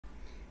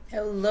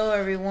Hello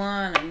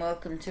everyone and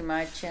welcome to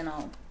my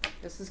channel.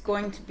 This is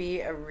going to be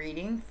a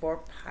reading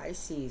for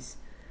Pisces.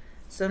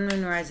 Sun,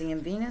 Moon, Rising,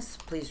 and Venus.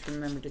 Please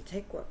remember to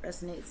take what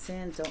resonates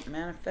in, don't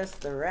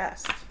manifest the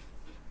rest.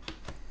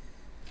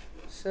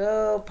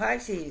 So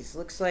Pisces,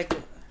 looks like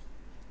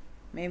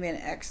maybe an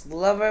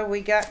ex-lover we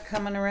got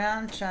coming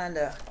around trying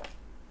to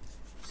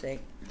say,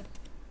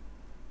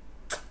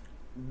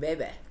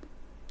 baby.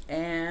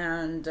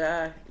 And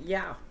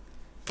yeah,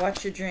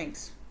 watch your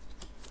drinks.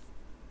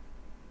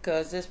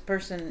 Because this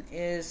person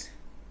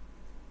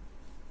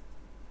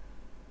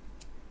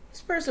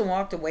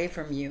walked away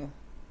from you.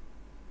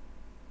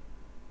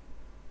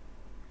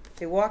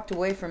 They walked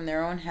away from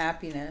their own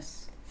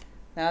happiness.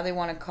 Now they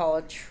want to call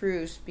a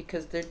truce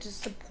because they're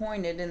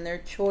disappointed in their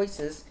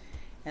choices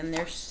and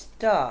they're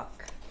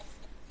stuck.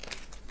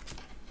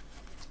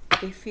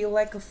 They feel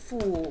like a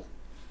fool.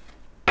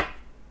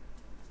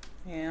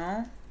 You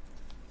know?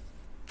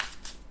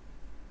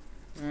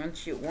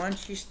 Once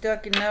you're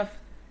stuck enough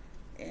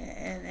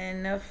and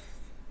enough,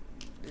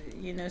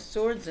 you know,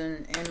 swords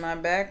in my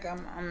back,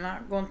 I'm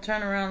not going to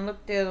turn around and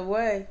look the other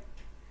way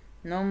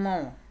no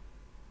more.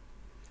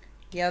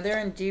 Yeah, they're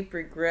in deep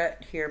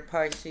regret here,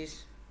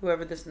 Pisces,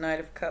 whoever this Knight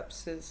of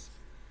Cups is.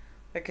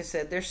 Like I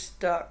said, they're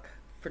stuck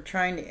for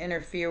trying to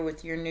interfere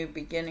with your new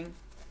beginning.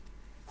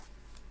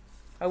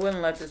 I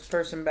wouldn't let this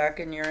person back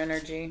in your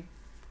energy.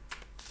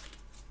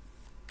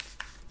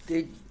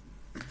 They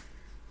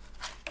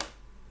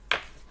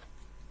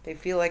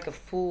feel like a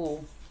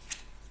fool.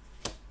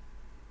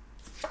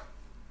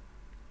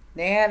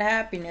 They had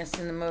happiness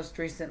in the most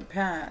recent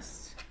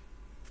past.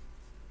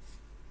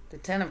 The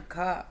Ten of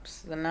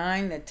Cups, the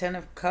 9, the 10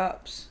 of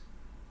Cups,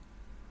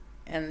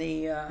 and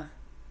the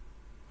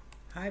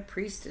High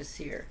Priestess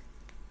here.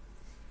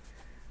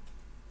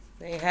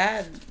 They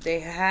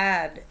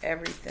had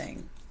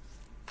everything,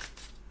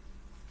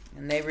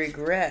 and they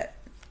regret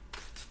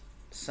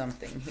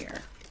something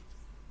here.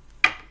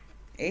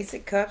 Ace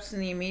of Cups in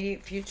the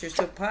immediate future.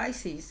 So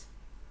Pisces,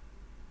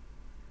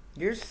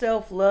 your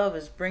self-love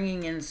is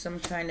bringing in some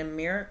kind of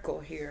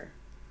miracle here.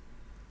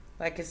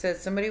 Like I said,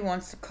 somebody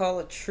wants to call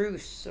a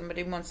truce.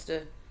 Somebody wants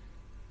to,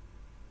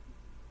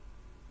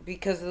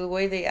 because of the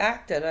way they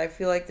acted. I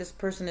feel like this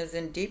person is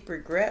in deep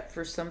regret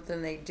for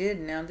something they did.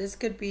 Now, this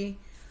could be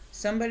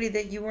somebody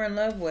that you were in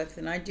love with,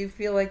 and I do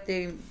feel like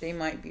they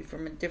might be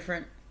from a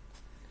different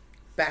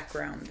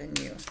background than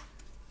you.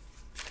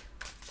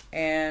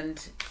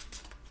 And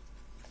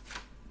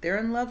they're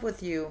in love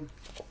with you.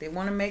 They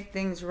want to make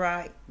things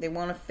right. They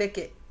want to fix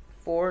it.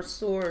 4 of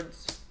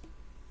Swords.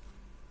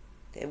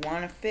 They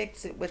want to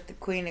fix it with the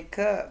Queen of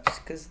Cups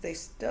because they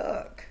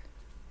stuck.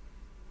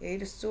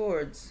 8 of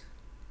Swords.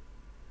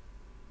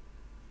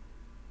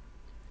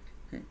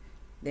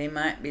 They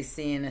might be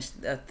seeing a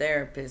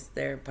therapist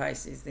there,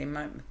 Pisces. They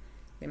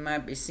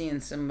might be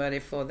seeing somebody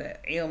for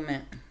that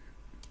ailment.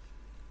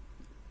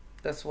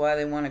 That's why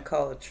they want to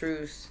call a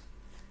truce.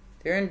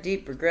 They're in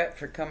deep regret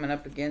for coming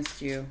up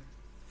against you.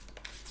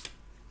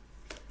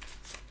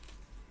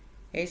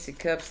 Ace of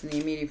Cups in the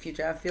immediate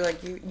future. I feel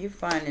like you're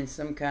finding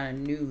some kind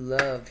of new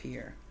love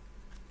here.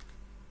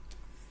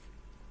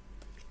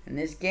 And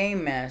this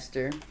Game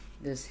Master,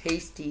 this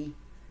hasty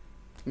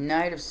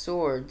Knight of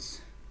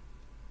Swords,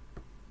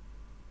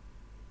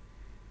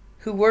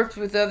 who worked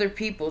with other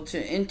people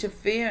to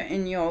interfere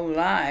in your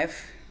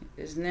life,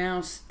 is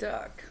now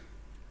stuck.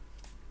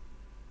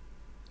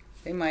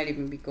 They might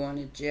even be going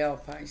to jail,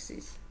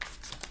 Pisces,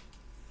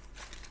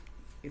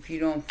 if you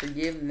don't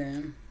forgive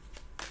them.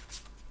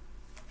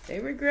 They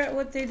regret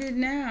what they did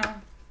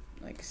now.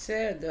 Like I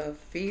said, the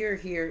fear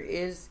here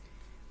is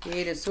the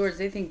 8 of Swords.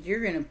 They think you're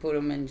going to put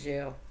them in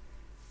jail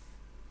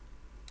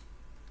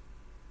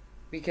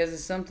because of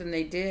something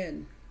they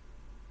did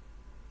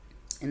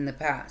in the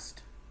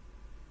past.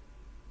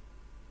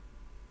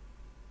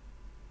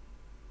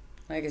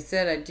 Like I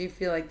said, I do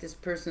feel like this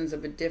person's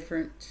of a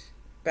different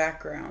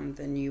background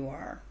than you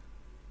are.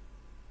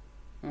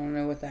 I don't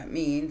know what that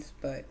means,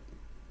 but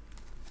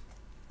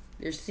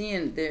they're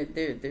seeing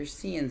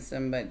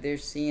somebody. They're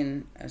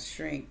seeing a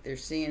shrink. They're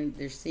seeing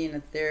a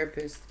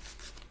therapist,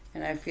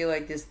 and I feel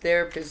like this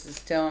therapist is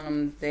telling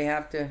them they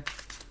have to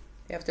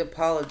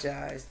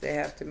apologize. They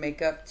have to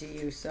make up to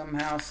you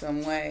somehow,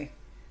 some way.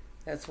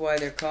 That's why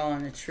they're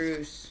calling a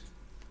truce.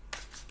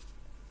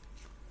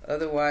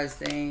 Otherwise,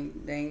 they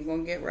ain't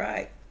gonna get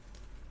right.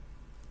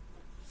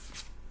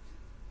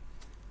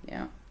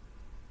 Yeah.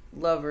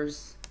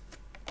 Lovers.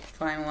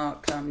 Final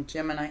outcome.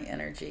 Gemini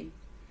energy.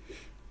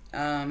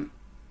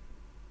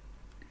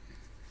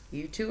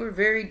 You two are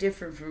very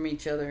different from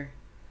each other.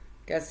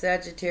 Got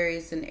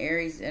Sagittarius and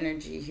Aries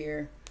energy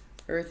here.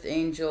 Earth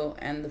Angel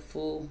and the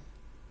Fool.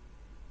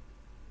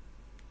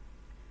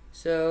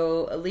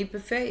 So, a leap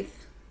of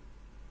faith.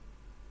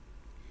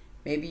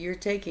 Maybe you're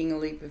taking a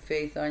leap of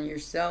faith on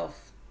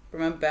yourself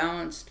from a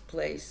balanced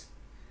place,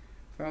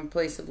 from a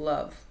place of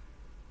love.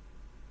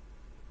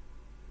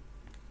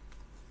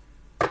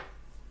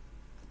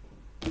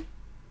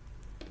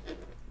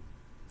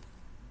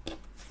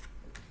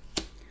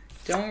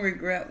 Don't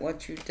regret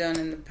what you've done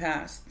in the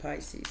past,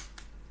 Pisces.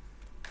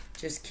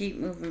 Just keep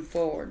moving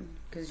forward,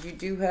 because you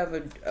do have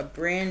a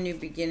brand new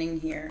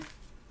beginning here.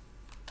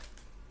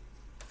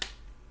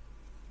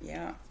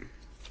 Yeah.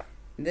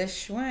 This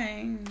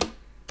swing.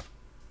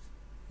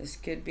 This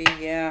could be,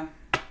 yeah.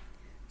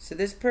 So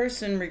this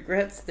person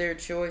regrets their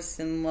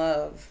choice in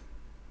love.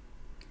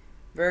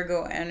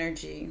 Virgo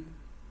energy.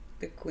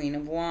 The Queen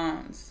of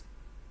Wands.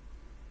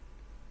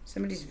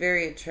 Somebody's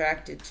very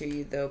attracted to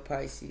you, though,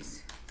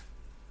 Pisces.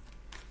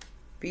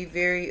 Be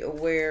very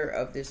aware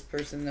of this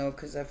person, though,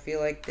 because I feel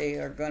like they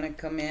are going to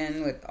come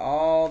in with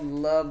all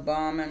love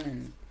bombing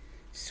and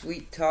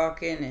sweet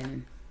talking,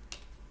 and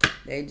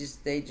they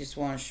just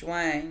want to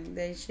swing.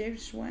 They keep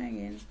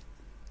swinging.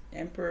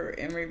 Emperor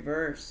in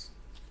reverse.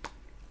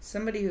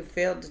 Somebody who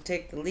failed to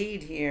take the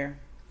lead here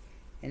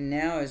and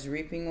now is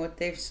reaping what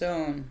they've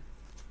sown,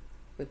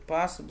 with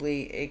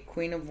possibly a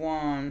Queen of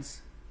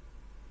Wands.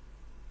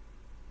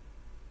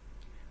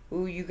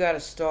 Ooh, you got a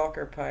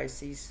stalker,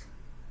 Pisces.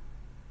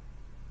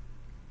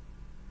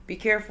 Be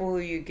careful who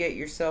you get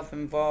yourself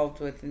involved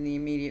with in the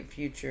immediate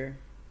future,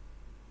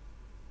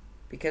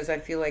 because I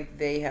feel like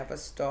they have a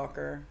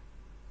stalker.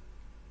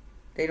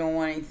 They don't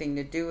want anything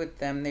to do with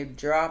them. They've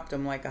dropped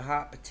them like a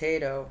hot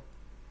potato.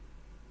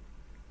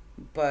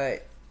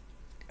 But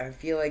I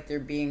feel like they're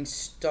being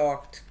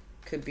stalked.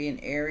 Could be an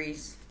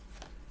Aries.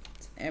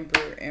 It's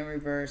Emperor in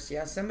reverse.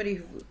 Yeah,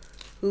 somebody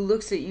who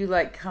looks at you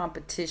like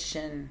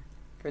competition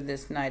for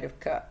this Knight of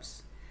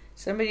Cups.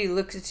 Somebody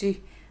looks at you.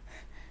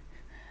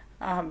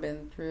 I've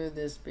been through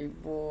this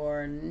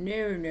before.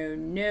 No, no,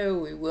 no.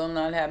 We will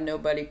not have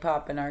nobody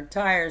popping our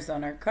tires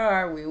on our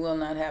car. We will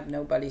not have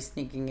nobody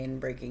sneaking in,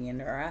 breaking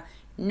into our house.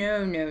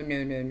 No, no,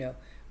 no, no, no.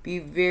 Be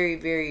very,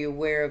 very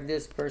aware of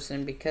this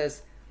person,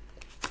 because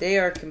they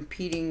are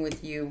competing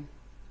with you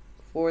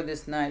for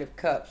this Knight of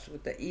Cups,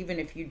 even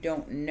if you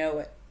don't know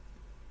it.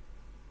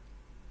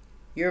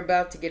 You're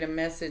about to get a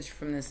message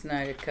from this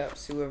Knight of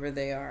Cups, whoever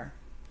they are,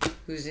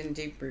 who's in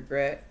deep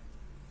regret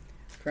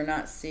for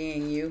not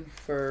seeing you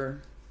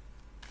for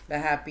the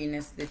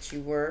happiness that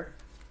you were.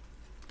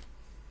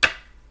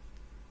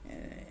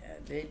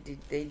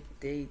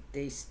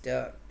 They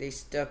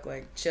stuck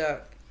like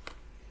Chuck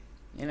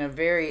in a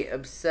very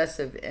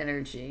obsessive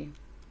energy.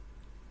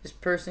 This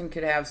person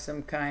could have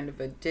some kind of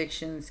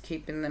addictions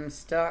keeping them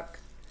stuck.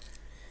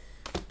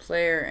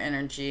 Player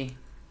energy,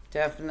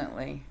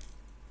 definitely.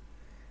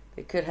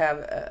 They could have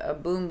a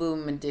boom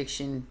boom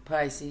addiction,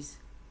 Pisces.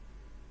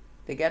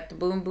 They got the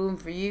boom boom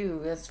for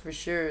you, that's for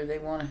sure. They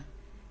want to.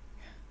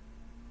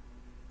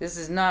 This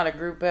is not a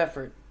group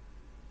effort,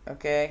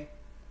 okay?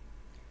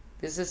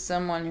 This is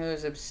someone who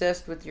is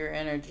obsessed with your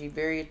energy,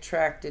 very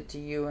attracted to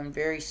you, and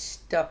very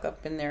stuck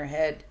up in their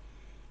head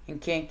and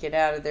can't get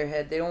out of their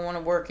head. They don't want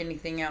to work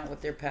anything out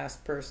with their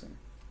past person.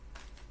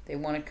 They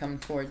want to come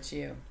towards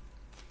you.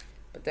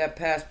 But that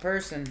past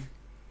person,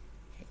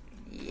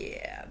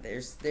 yeah,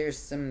 there's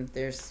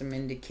some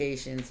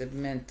indications of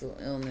mental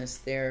illness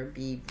there.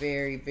 Be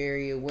very,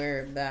 very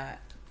aware of that.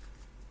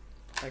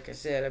 Like I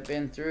said, I've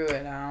been through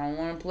it. I don't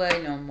want to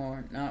play no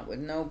more. Not with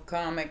no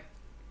comic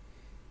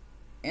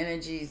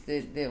energies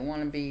that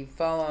want to be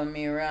following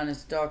me around and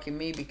stalking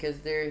me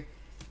because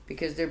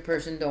their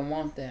person don't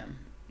want them.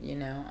 You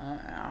know,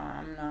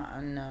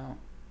 no.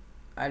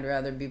 I'd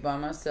rather be by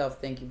myself,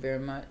 thank you very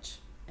much,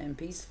 and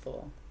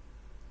peaceful.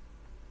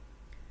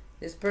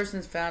 This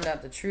person's found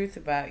out the truth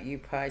about you,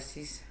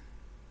 Pisces.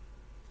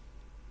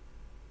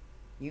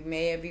 You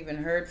may have even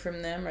heard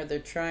from them, or they're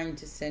trying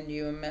to send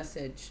you a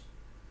message.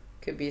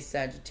 Could be a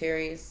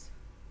Sagittarius.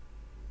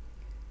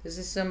 This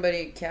is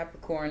somebody,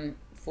 Capricorn,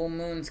 full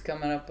moon's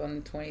coming up on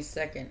the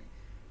 22nd.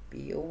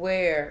 Be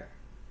aware.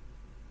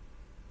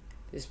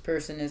 This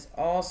person is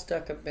all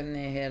stuck up in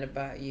their head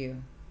about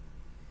you.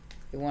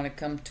 They want to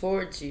come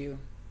towards you.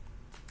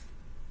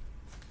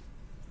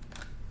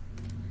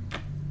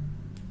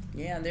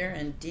 Yeah, they're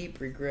in deep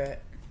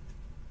regret.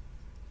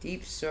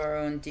 Deep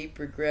sorrow and deep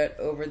regret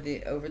over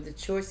the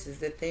choices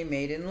that they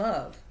made in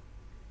love.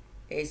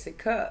 Ace of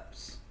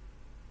Cups.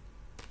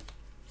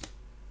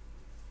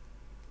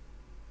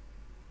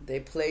 They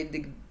played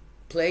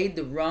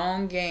the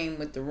wrong game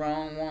with the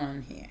wrong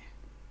one here.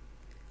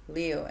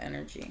 Leo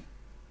energy.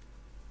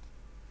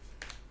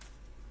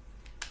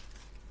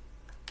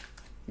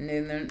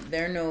 And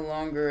they're no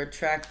longer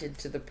attracted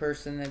to the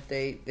person that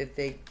they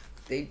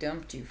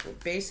dumped you for.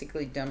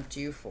 Basically dumped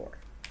you for.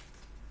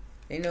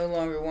 They no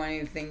longer want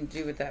anything to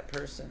do with that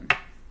person.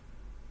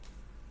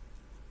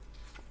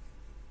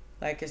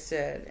 Like I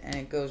said, and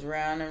it goes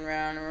round and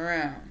round and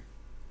round.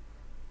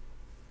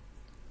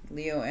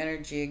 Leo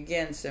energy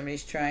again.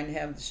 Somebody's trying to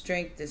have the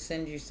strength to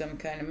send you some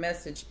kind of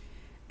message,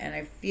 and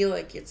I feel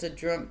like it's a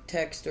drunk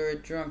text or a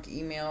drunk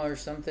email or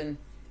something.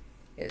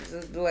 It's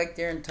like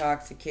they're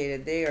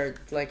intoxicated. They are,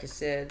 like I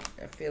said,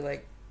 I feel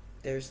like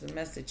there's the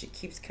message. It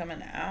keeps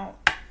coming out.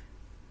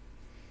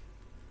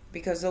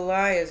 Because a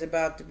lie is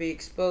about to be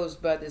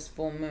exposed by this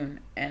full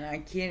moon. And I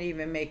can't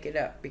even make it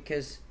up,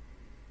 because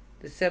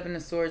the Seven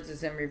of Swords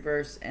is in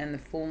reverse, and the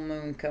full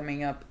moon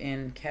coming up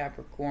in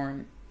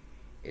Capricorn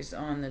is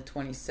on the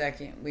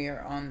 22nd. We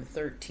are on the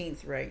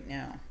 13th right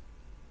now.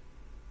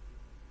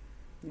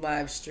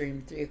 live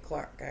stream, 3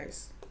 o'clock,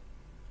 guys.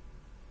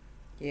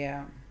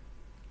 Yeah.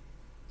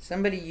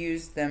 Somebody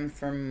used them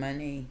for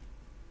money.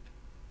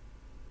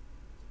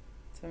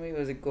 Somebody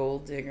was a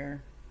gold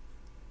digger.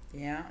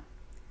 Yeah.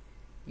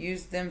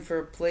 Used them for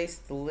a place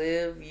to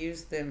live.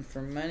 Used them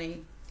for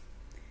money.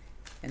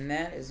 And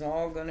that is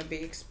all going to be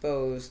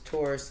exposed.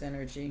 Taurus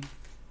energy.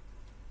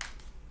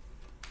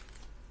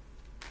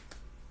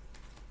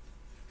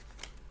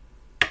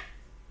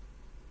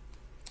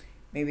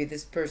 Maybe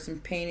this person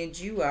painted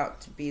you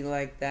out to be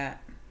like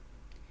that.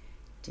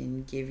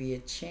 Didn't give you a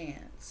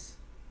chance.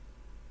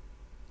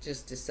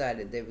 Just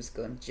decided they was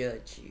going to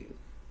judge you.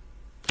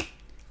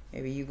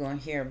 Maybe you're going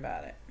to hear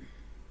about it.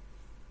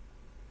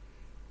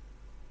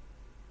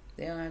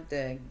 They don't have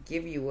to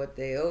give you what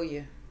they owe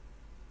you.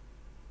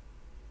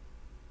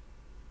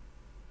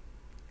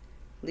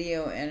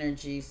 Leo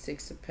energy,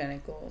 6 of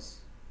Pentacles.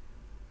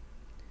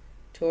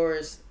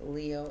 Taurus,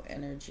 Leo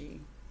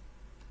energy.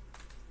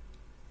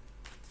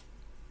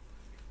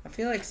 I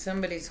feel like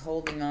somebody's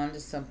holding on to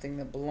something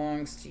that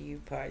belongs to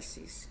you,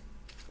 Pisces.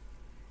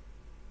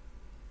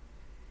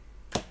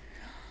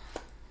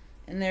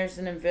 And there's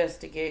an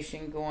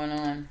investigation going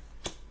on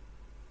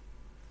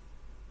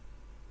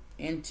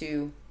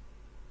into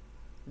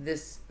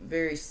this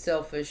very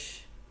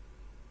selfish,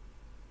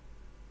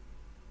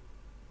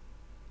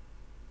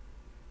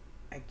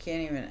 I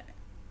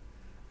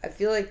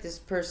feel like this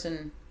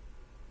person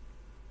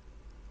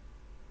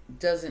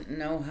doesn't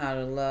know how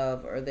to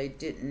love, or they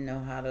didn't know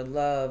how to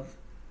love,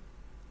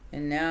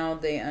 and now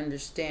they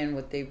understand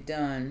what they've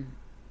done,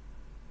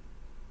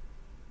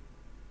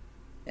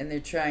 and they're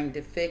trying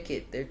to fix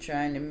it. They're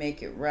trying to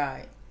make it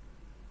right.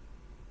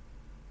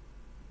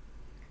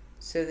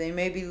 So they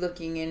may be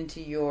looking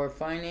into your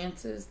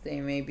finances.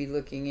 They may be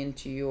looking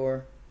into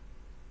your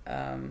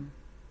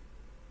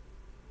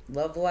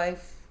love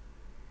life.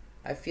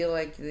 I feel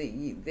like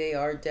they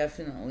are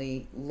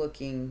definitely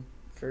looking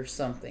for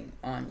something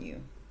on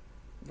you.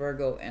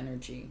 Virgo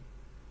energy.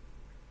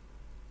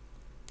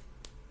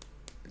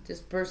 But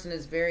this person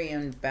is very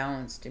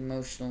unbalanced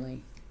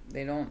emotionally.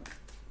 They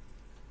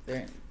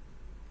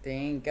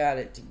ain't got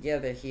it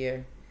together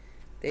here.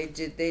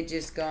 They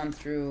just gone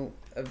through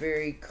a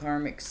very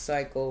karmic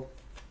cycle,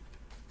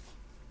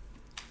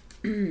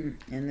 and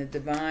the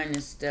divine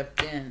has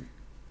stepped in.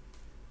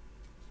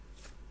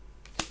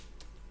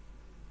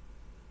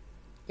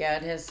 Yeah,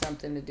 it has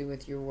something to do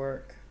with your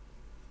work.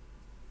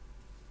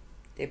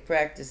 They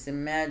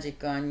practicing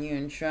magic on you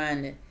and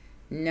trying to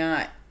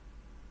not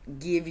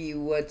give you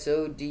what's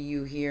owed to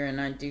you here,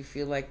 and I do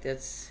feel like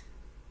that's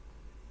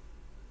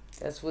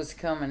what's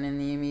coming in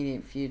the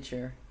immediate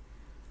future.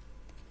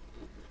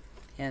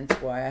 Hence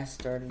why I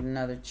started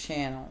another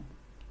channel,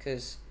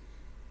 because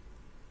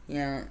you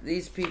know,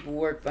 these people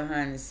work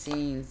behind the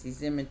scenes,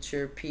 these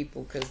immature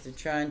people, because they're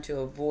trying to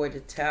avoid a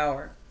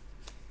tower,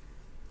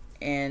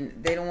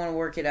 and they don't want to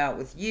work it out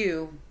with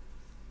you.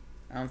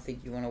 I don't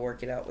think you want to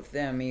work it out with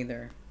them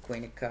either,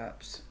 Queen of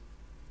Cups,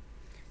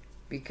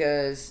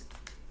 because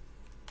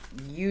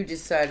you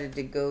decided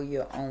to go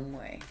your own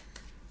way.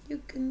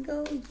 You can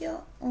go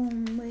your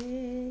own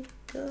way,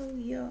 go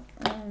your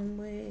own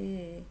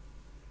way.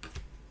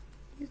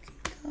 You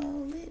can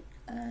call it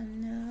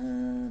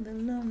another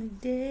lonely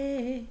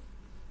day.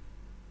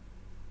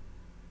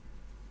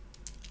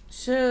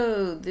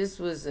 So this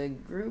was a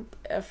group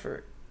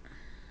effort.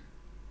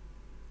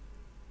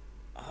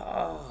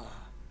 Oh.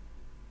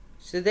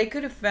 So they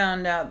could have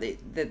found out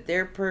that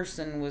their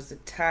person was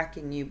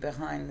attacking you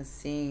behind the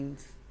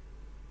scenes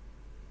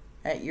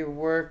at your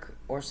work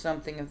or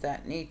something of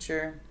that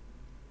nature.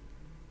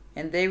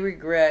 And they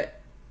regret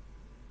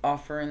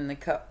offering the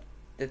cup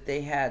that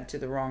they had to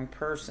the wrong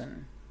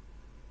person.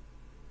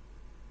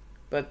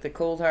 But the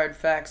cold hard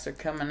facts are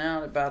coming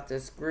out about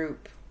this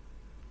group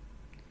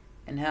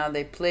and how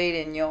they played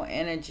in your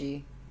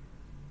energy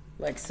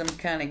like some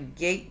kind of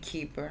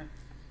gatekeeper,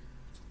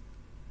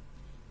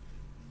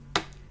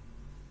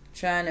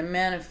 trying to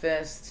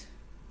manifest.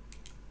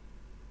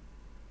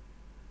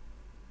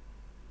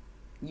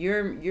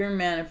 You're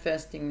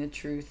manifesting the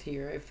truth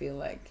here, I feel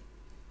like.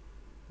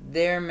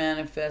 They're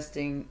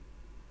manifesting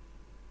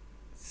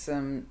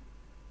some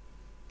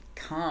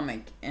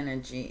karmic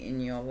energy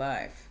in your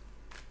life.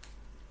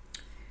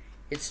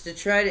 It's to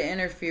try to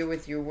interfere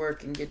with your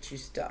work and get you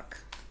stuck.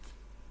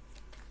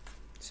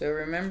 So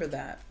remember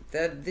that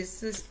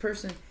this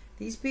person,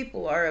 these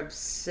people are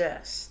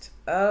obsessed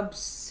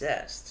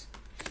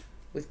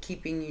with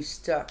keeping you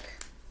stuck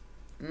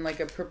in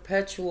like a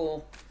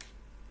perpetual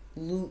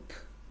loop,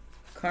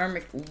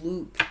 karmic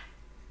loop.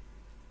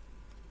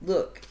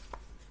 Look,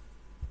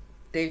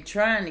 they're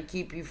trying to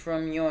keep you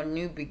from your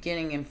new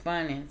beginning in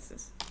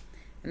finances,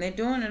 and they're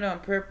doing it on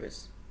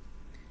purpose.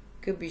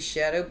 Could be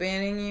shadow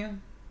banning you.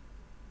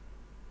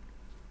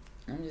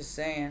 I'm just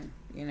saying,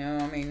 you know,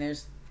 I mean,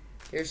 there's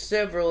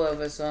several of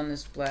us on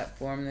this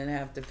platform that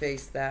have to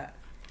face that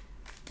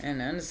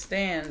and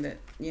understand that,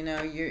 you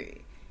know,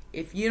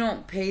 if you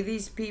don't pay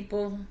these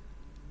people,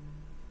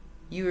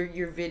 your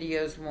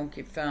videos won't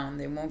get found,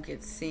 they won't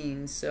get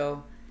seen.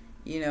 So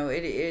You know,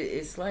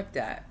 it's like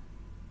that.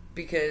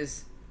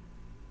 Because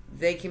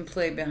they can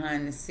play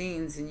behind the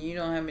scenes and you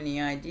don't have any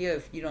idea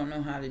if you don't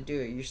know how to do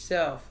it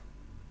yourself.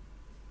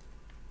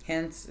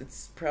 Hence,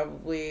 it's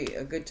probably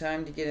a good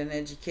time to get an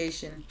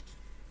education.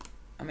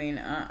 I mean,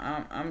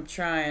 I'm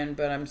trying,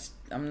 but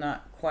I'm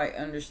not quite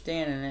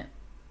understanding it.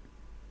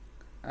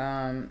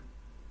 I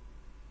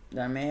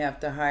may have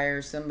to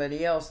hire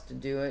somebody else to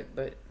do it,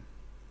 but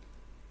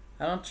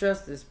I don't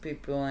trust these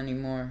people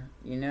anymore.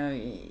 You know,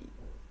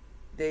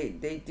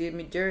 they did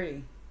me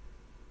dirty.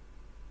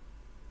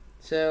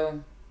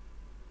 So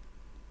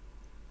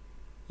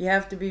you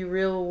have to be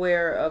real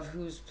aware of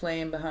who's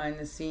playing behind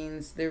the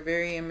scenes. They're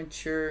very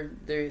immature.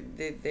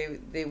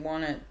 They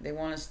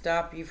wanna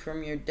stop you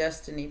from your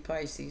destiny,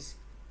 Pisces.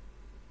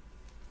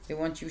 They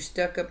want you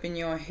stuck up in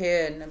your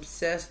head and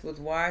obsessed with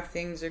why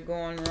things are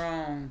going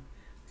wrong.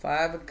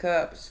 5 of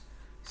Cups,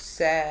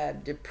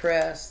 sad,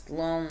 depressed,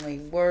 lonely,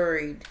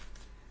 worried.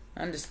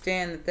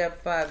 Understand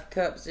that 5 of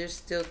Cups, there's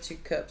still 2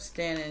 cups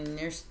standing and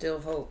there's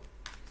still hope.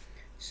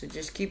 So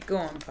just keep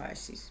going,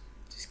 Pisces.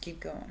 Just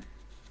keep going.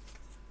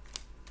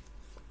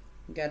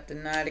 Got the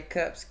Knight of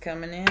Cups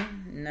coming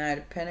in, Knight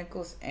of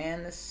Pentacles,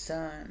 and the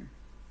Sun.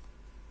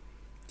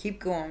 Keep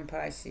going,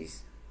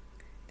 Pisces.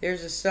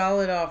 There's a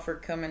solid offer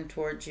coming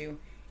towards you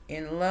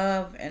in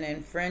love and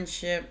in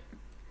friendship.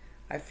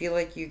 I feel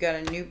like you got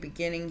a new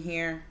beginning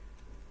here,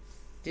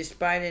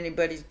 despite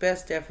anybody's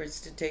best efforts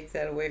to take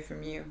that away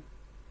from you.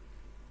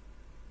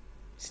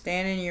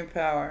 Stand in your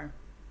power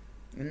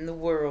in the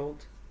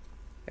world.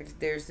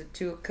 There's the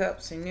 2 of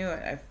Cups. I knew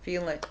it. I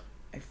feel it.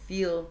 I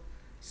feel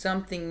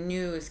something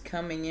new is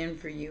coming in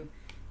for you.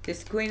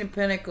 This Queen of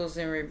Pentacles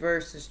in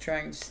reverse is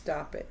trying to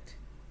stop it.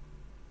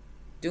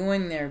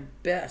 Doing their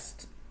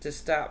best to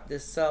stop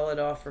this solid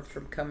offer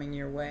from coming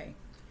your way.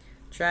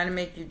 Trying to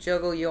make you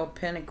juggle your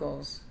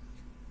pentacles.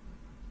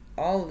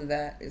 All of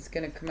that is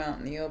going to come out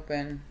in the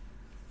open.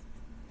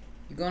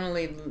 You're going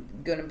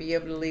to be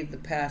able to leave the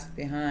past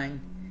behind.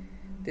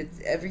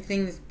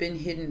 Everything that's been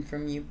hidden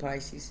from you,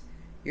 Pisces,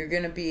 you're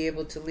going to be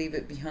able to leave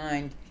it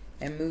behind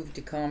and move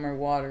to calmer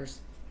waters.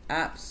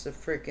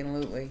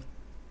 Abso-freaking-lutely.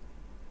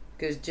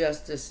 Because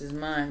justice is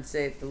mine,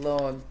 saith the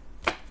Lord.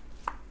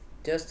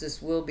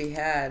 Justice will be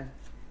had,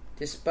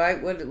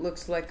 despite what it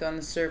looks like on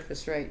the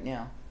surface right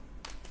now.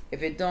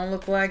 If it don't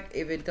look like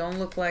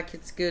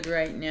it's good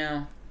right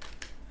now,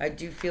 I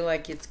do feel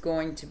like it's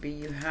going to be.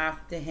 You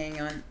have to hang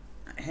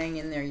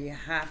in there. You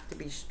have to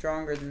be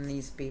stronger than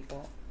these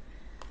people.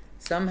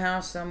 Somehow,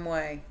 some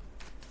way.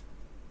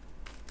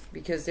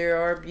 Because there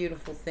are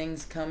beautiful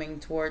things coming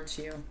towards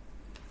you.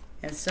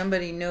 And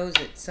somebody knows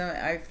it.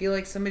 I feel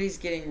like somebody's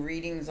getting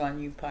readings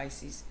on you,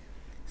 Pisces.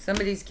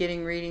 Somebody's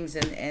getting readings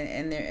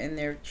and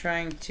they're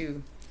trying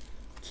to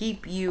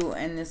keep you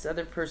and this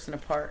other person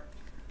apart.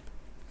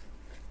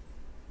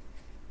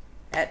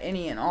 At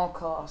any and all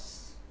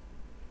costs.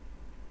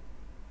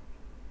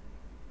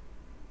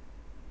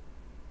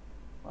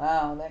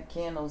 Wow, that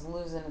candle's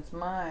losing its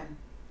mind.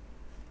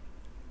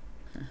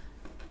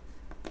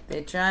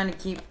 They're trying to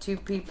keep 2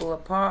 people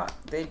apart.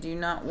 They do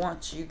not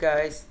want you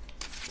guys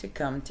to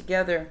come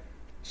together.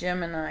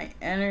 Gemini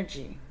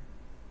energy.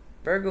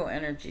 Virgo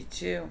energy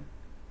too.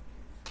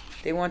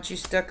 They want you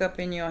stuck up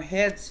in your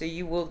head so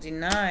you will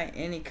deny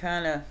any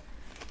kind of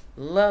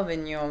love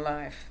in your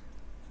life.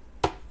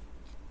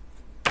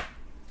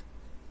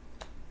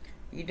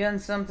 You done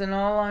something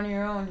all on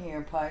your own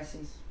here,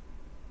 Pisces.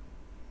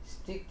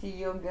 Stick to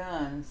your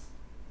guns.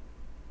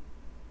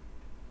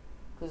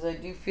 Because I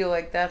do feel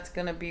like that's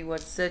going to be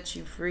what sets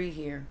you free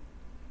here.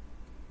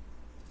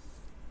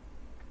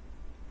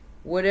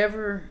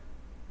 Whatever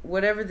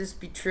this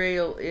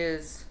betrayal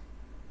is,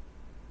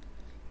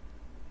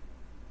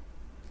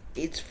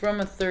 it's from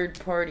a third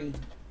party.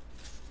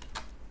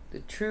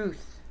 The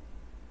truth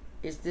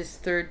is this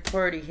third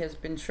party has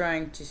been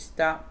trying to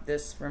stop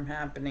this from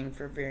happening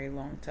for a very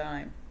long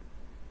time.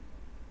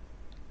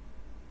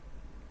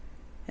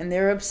 And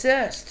they're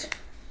obsessed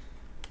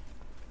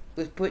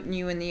with putting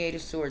you in the 8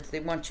 of Swords.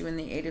 They want you in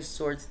the 8 of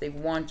Swords. They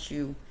want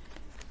you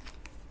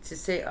to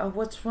say, oh,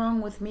 what's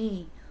wrong with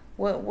me?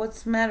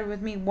 What's the matter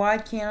with me? Why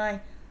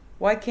can't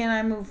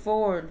I move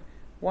forward?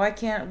 Why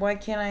can't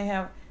I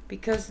have...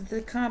 Because of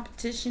the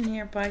competition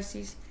here,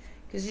 Pisces.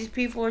 Because these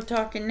people are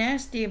talking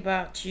nasty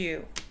about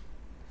you.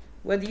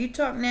 Whether you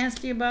talk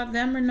nasty about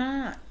them or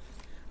not.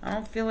 I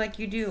don't feel like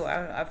you do.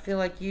 I feel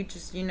like you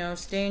just,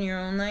 stay in your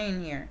own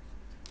lane here.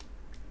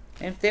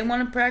 And if they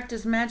want to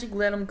practice magic,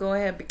 let them go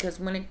ahead. Because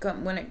when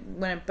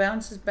it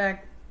bounces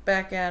back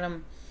at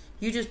them,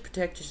 you just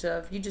protect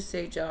yourself. You just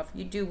sage off.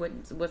 You do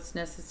what's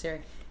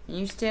necessary. And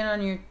you stand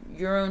on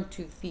your own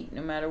 2 feet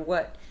no matter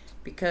what.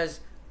 Because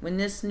when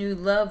this new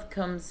love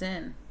comes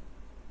in,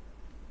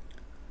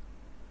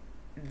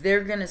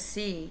 they're going to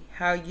see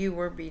how you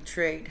were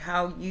betrayed,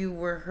 how you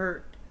were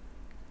hurt.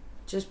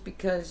 Just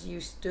because you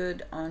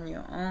stood on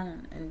your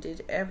own and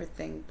did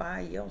everything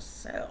by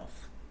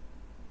yourself.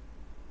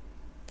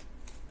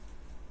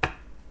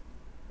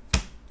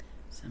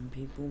 Some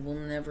people will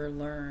never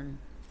learn.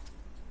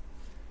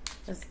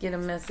 Let's get a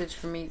message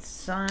from each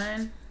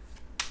sign.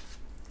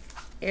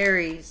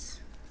 Aries.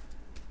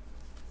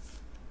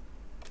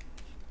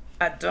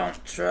 I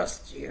don't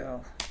trust you.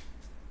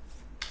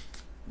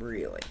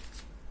 Really.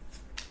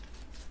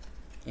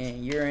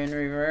 And you're in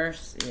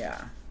reverse?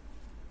 Yeah.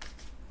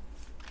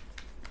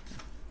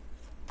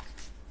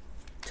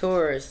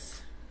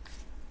 Taurus.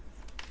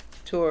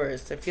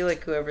 Taurus. I feel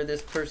like whoever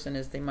this person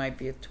is, they might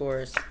be a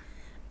Taurus.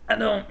 I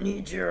don't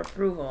need your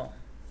approval.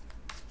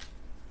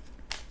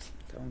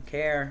 Don't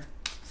care.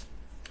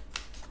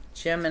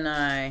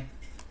 Gemini.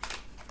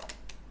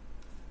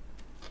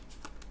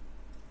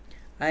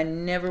 I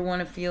never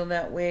want to feel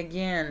that way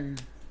again.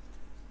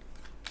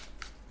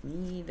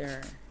 Me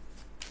either.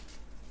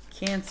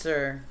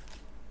 Cancer.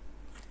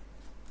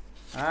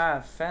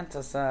 I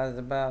fantasize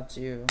about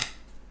you.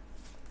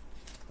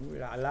 Ooh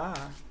la la.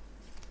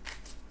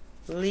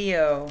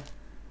 Leo.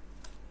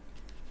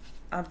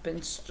 I've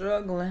been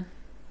struggling.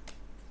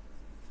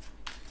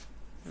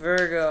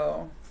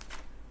 Virgo.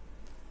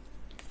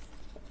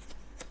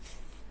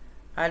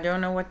 I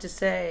don't know what to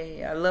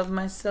say. I love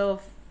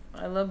myself.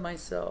 I love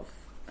myself.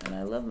 And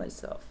I love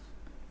myself.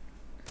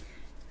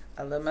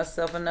 I love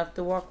myself enough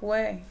to walk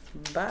away.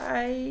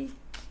 Bye.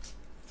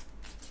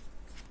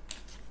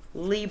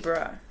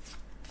 Libra.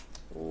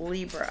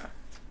 Libra.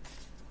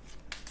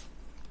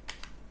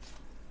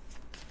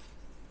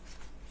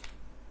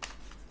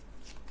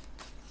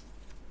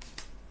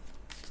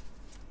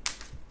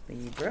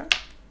 Libra.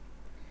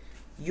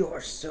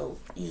 You're so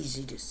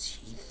easy to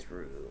see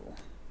through.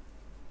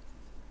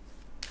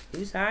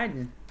 Who's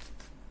hiding?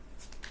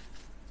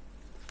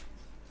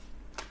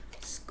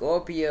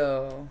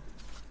 Scorpio.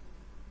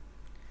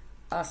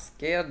 I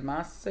scared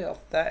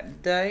myself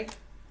that day.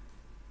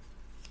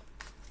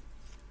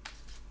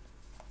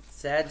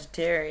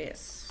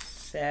 Sagittarius.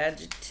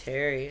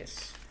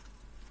 Sagittarius.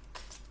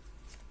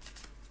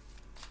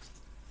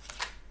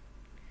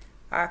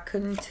 I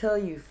couldn't tell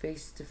you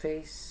face to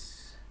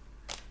face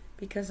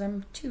because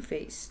I'm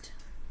two-faced.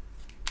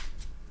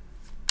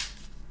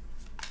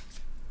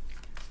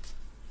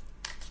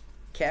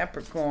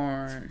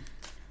 Capricorn.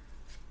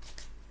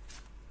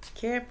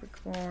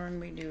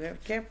 Capricorn. We do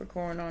have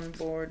Capricorn on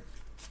board.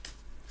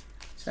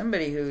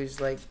 Somebody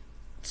who's like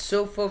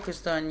so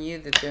focused on you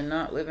that they're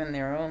not living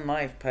their own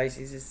life,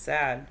 Pisces, is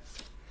sad.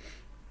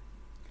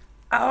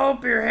 I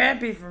hope you're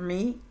happy for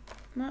me.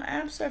 Well,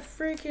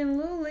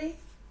 abso-freaking-lutely.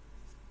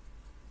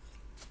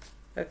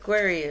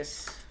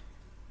 Aquarius.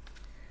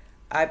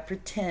 I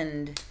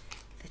pretend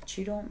that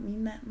you don't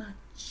mean that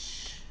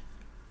much.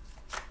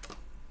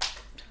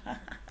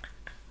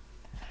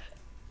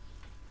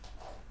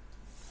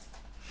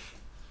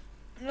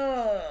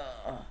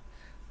 Oh,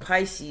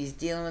 Pisces,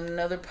 dealing with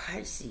another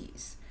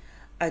Pisces.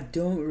 I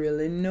don't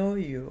really know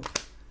you.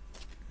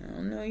 I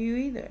don't know you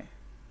either.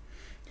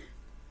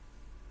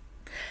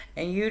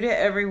 And you to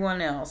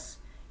everyone else,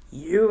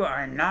 you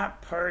are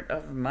not part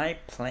of my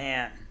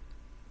plan.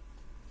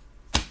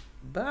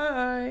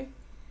 Bye,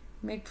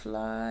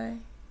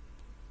 McFly.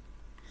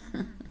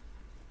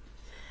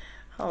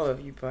 All of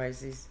you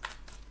Pisces.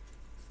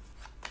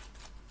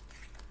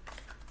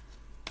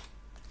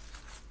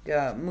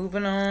 Got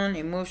moving on,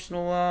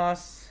 emotional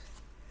loss,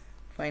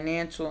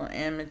 financial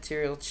and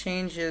material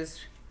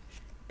changes,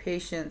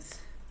 patience,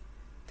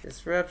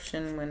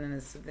 disruption when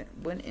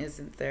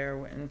isn't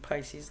there in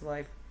Pisces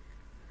life,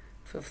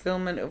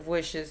 fulfillment of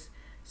wishes.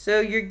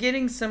 So you're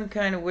getting some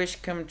kind of wish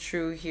come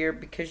true here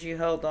because you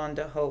held on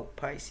to hope,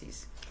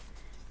 Pisces.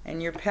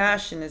 And your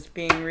passion is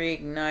being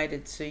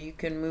reignited so you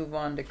can move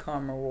on to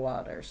calmer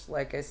waters.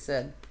 Like I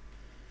said,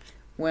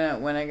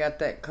 when I got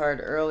that card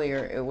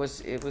earlier, it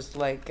was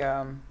like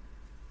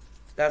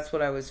that's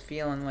what I was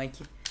feeling like.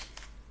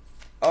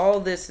 All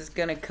this is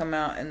going to come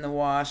out in the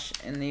wash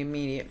in the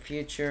immediate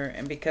future,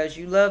 and because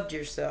you loved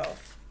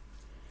yourself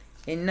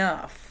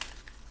enough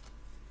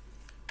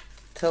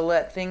to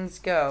let things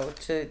go,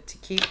 to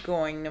keep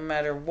going no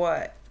matter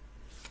what,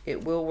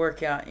 it will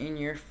work out in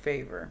your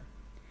favor.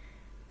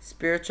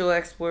 Spiritual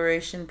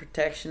exploration,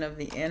 protection of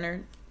the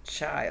inner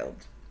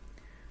child.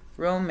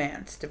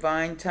 Romance,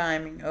 divine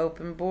timing,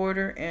 open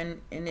border,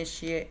 and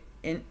initiation,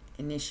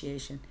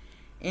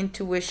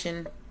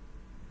 intuition,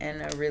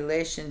 and a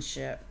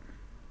relationship.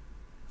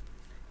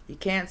 You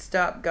can't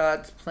stop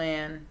God's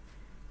plan.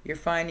 You're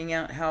finding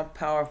out how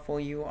powerful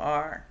you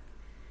are.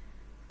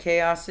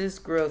 Chaos is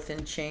growth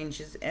and change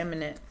is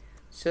imminent.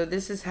 So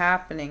this is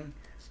happening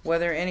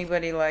whether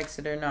anybody likes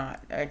it or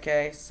not.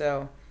 Okay,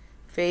 so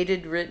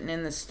fated, written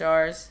in the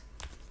stars,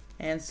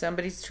 and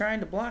somebody's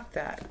trying to block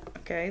that.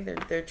 Okay,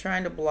 they're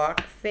trying to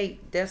block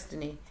fate,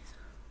 destiny,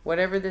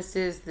 whatever this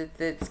is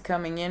that's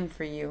coming in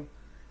for you.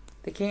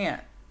 They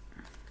can't.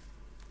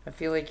 I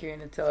feel like you're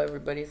going to tell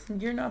everybody,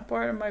 you're not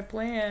part of my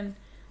plan.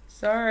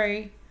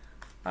 Sorry.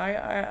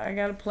 I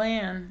got a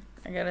plan.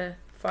 I got a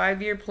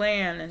 5-year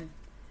plan, and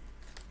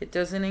it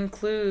doesn't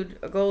include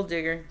a gold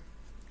digger.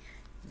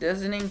 It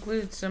doesn't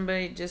include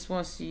somebody who just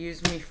wants to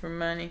use me for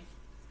money.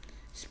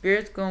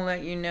 Spirit's going to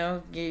let you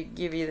know,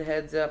 give you the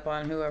heads up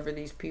on whoever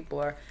these people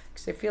are.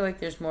 Because I feel like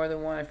there's more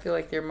than one. I feel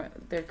like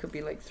there could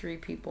be like 3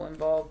 people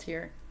involved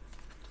here.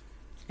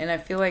 And I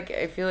feel like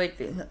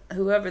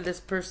whoever this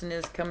person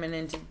is coming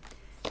in to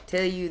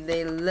tell you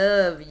they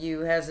love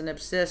you has an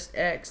obsessed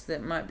ex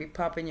that might be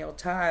popping your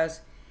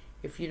tires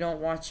if you don't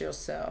watch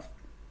yourself.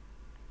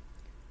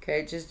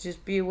 Okay,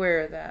 just be aware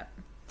of that.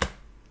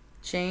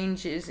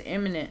 Change is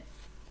imminent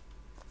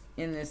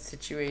in this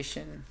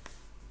situation.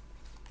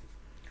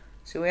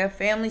 So we have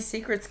family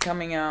secrets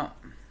coming out.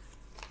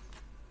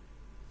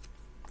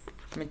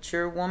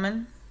 Mature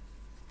woman.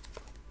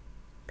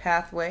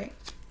 Pathway.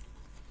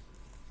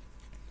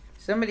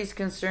 Somebody's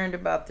concerned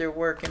about their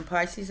work. And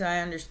Pisces, I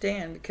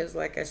understand, because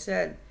like I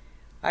said,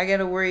 I got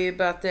to worry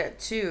about that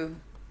too.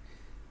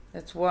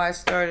 That's why I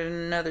started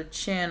another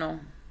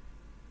channel.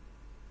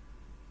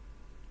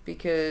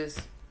 Because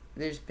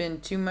there's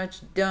been too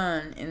much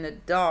done in the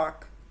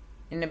dark,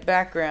 in the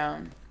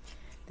background,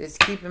 that's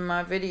keeping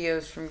my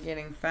videos from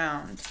getting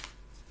found.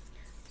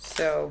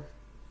 So,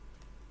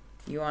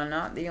 you are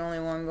not the only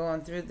one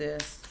going through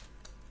this.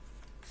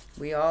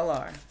 We all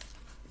are.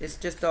 It's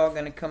just all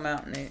going to come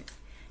out in it.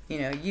 You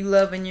know, you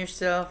loving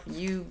yourself,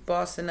 you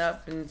bossing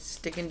up and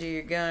sticking to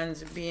your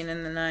guns, being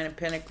in the 9 of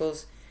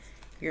Pentacles,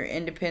 your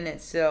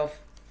independent self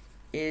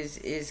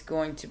is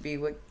going to be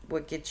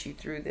what gets you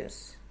through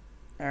this.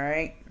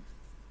 Alright?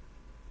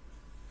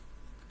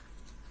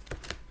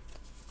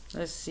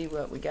 Let's see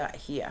what we got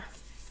here.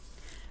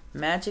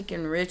 Magic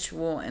and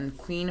Ritual and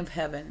Queen of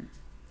Heaven.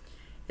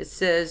 It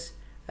says,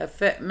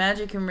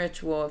 magic and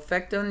ritual,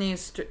 effect on the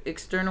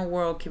external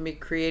world can be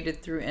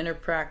created through inner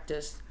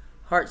practice.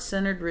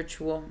 Heart-centered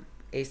ritual,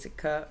 Ace of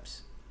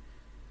Cups,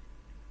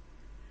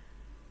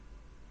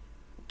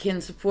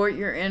 can support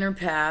your inner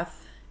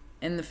path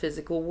in the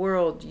physical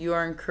world. You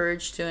are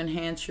encouraged to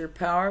enhance your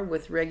power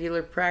with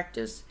regular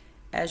practice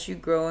as you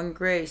grow in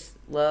grace,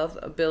 love,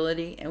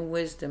 ability, and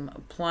wisdom,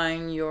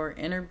 applying your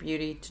inner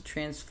beauty to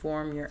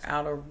transform your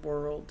outer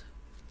world.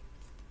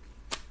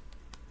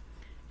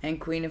 And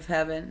Queen of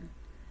Heaven.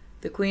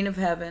 The Queen of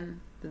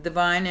Heaven, the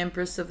divine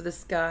empress of the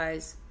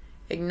skies,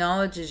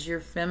 acknowledges your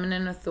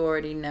feminine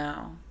authority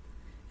now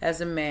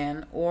as a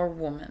man or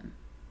woman.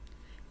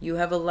 You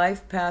have a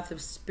life path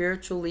of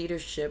spiritual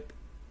leadership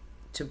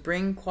to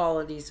bring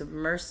qualities of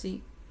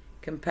mercy,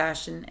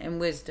 compassion, and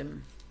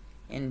wisdom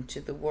into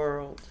the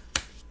world.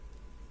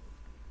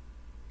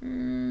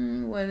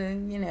 Well,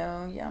 you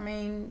know, I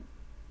mean,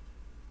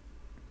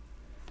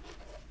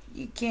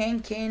 you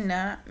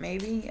cannot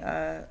maybe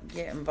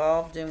get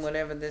involved in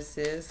whatever this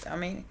is. I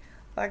mean,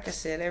 like I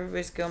said,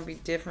 everybody's going to be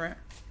different.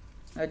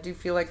 I do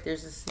feel like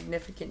there's a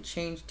significant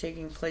change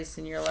taking place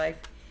in your life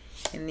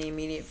in the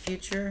immediate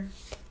future.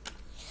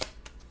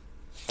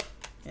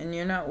 And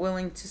you're not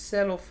willing to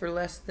settle for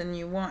less than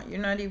you want.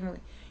 You don't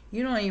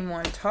even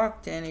want to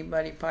talk to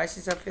anybody,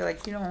 Pisces. I feel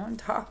like you don't want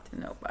to talk to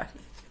nobody.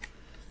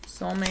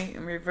 Soulmate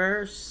in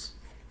reverse.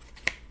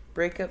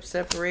 Breakup,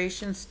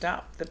 separation.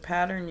 Stop the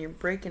pattern. You're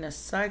breaking a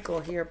cycle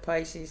here,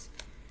 Pisces.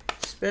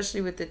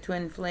 Especially with the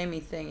twin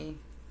flamey thingy.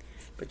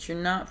 But you're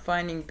not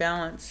finding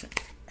balance.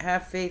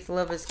 Have faith,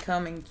 love is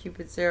coming.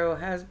 Cupid's arrow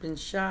has been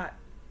shot.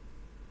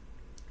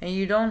 And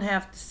you don't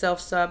have to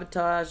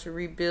self-sabotage or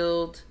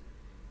rebuild.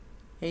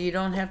 And you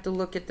don't have to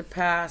look at the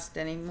past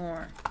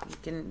anymore.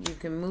 You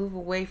can move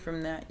away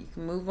from that. You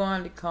can move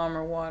on to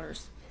calmer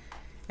waters.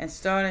 And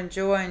start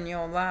enjoying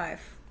your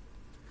life.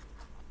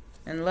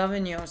 And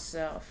loving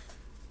yourself.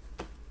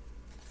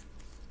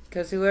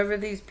 Because whoever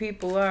these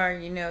people are,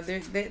 you know,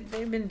 they've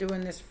been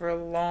doing this for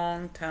a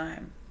long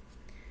time.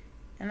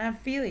 And I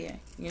feel you.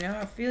 You know,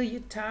 I feel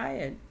you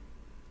tired.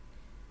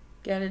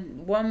 Got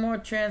one more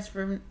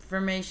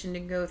transformation to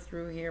go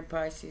through here,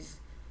 Pisces.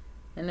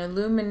 An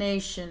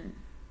illumination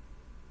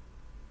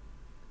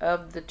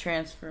of the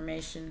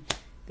transformation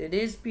that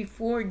is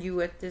before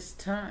you at this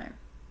time.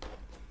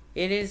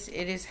 It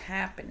is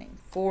happening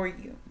for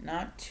you,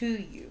 not to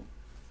you.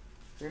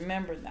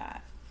 Remember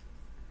that.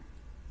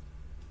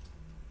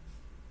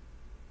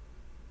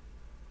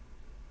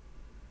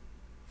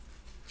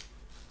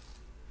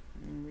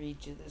 Let me read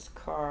you this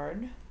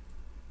card.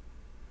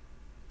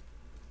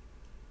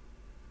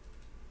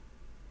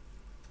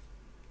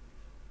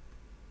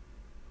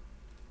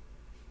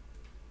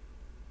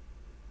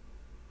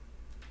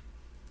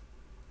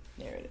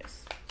 There it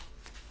is.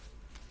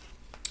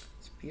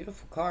 It's a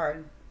beautiful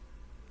card.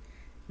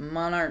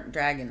 Monarch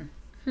Dragon.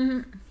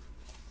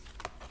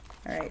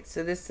 Alright,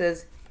 so this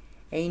says,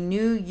 a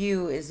new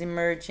you is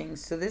emerging.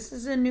 So this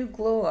is a new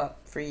glow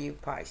up for you,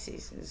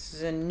 Pisces. This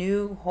is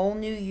a whole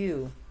new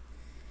you.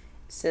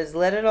 It says,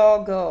 let it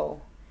all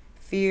go.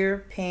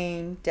 Fear,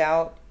 pain,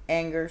 doubt,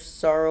 anger,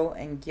 sorrow,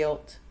 and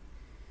guilt.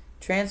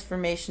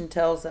 Transformation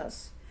tells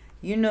us,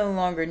 you no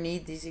longer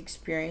need these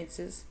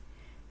experiences.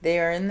 They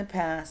are in the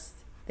past.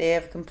 They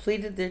have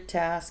completed their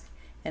task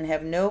and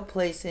have no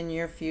place in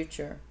your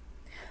future.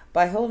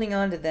 By holding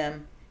on to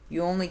them,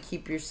 you only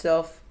keep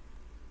yourself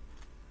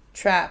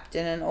trapped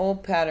in an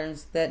old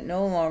patterns that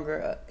no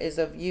longer is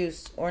of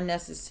use or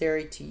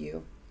necessary to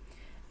you.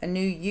 A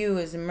new you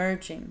is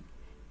emerging.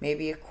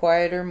 Maybe a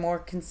quieter, more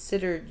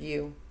considered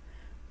you,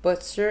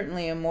 but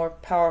certainly a more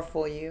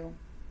powerful you.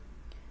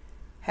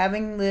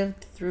 Having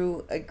lived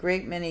through a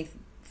great many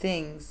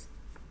things,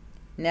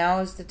 now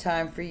is the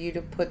time for you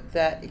to put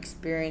that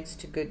experience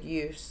to good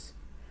use.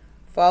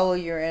 Follow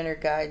your inner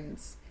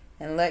guidance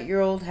and let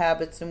your old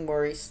habits and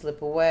worries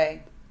slip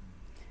away.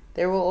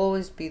 There will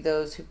always be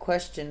those who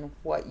question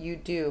what you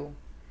do,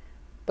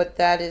 but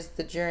that is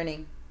the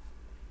journey.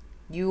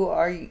 You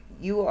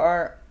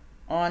are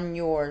on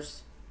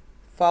yours.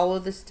 Follow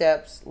the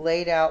steps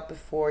laid out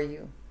before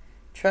you,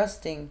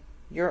 trusting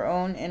your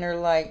own inner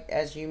light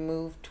as you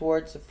move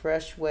towards a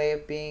fresh way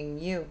of being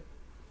you.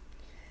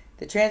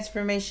 The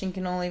transformation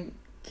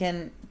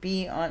can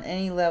be on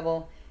any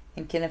level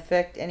and can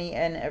affect any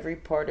and every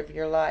part of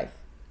your life.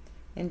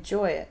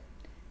 Enjoy it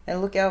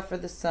and look out for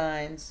the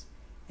signs,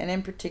 and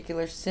in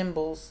particular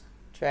symbols.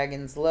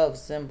 Dragons love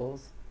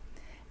symbols,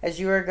 as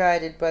you are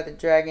guided by the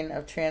dragon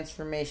of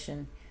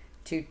transformation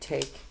to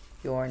take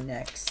your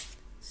next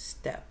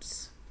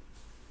steps.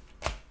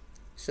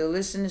 So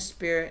listen to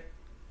Spirit,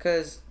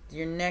 because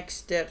your next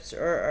steps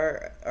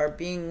are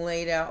being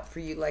laid out for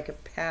you like a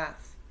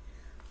path,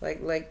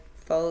 like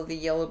follow the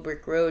yellow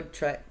brick road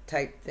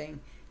type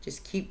thing.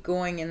 Just keep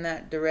going in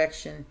that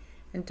direction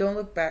and don't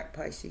look back,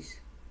 Pisces.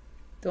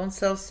 Don't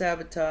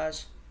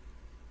self-sabotage.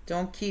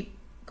 Don't keep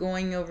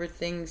going over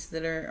things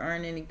that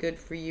aren't any good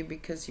for you,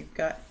 because you've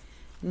got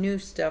new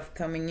stuff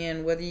coming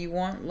in, whether you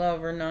want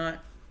love or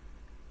not.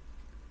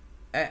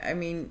 I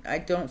mean, I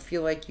don't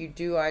feel like you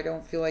do. I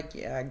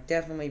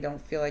definitely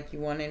don't feel like you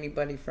want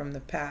anybody from the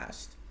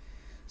past.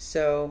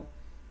 So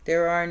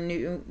there are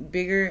new,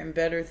 bigger and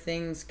better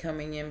things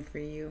coming in for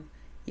you,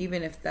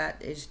 even if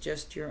that is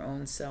just your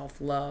own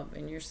self-love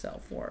and your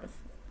self-worth.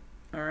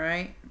 All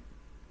right?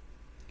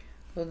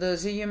 Well,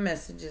 those are your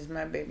messages,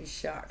 my baby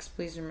shocks.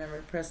 Please remember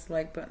to press the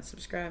like button,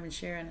 subscribe, and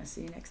share, and I'll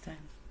see you next time.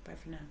 Bye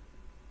for now.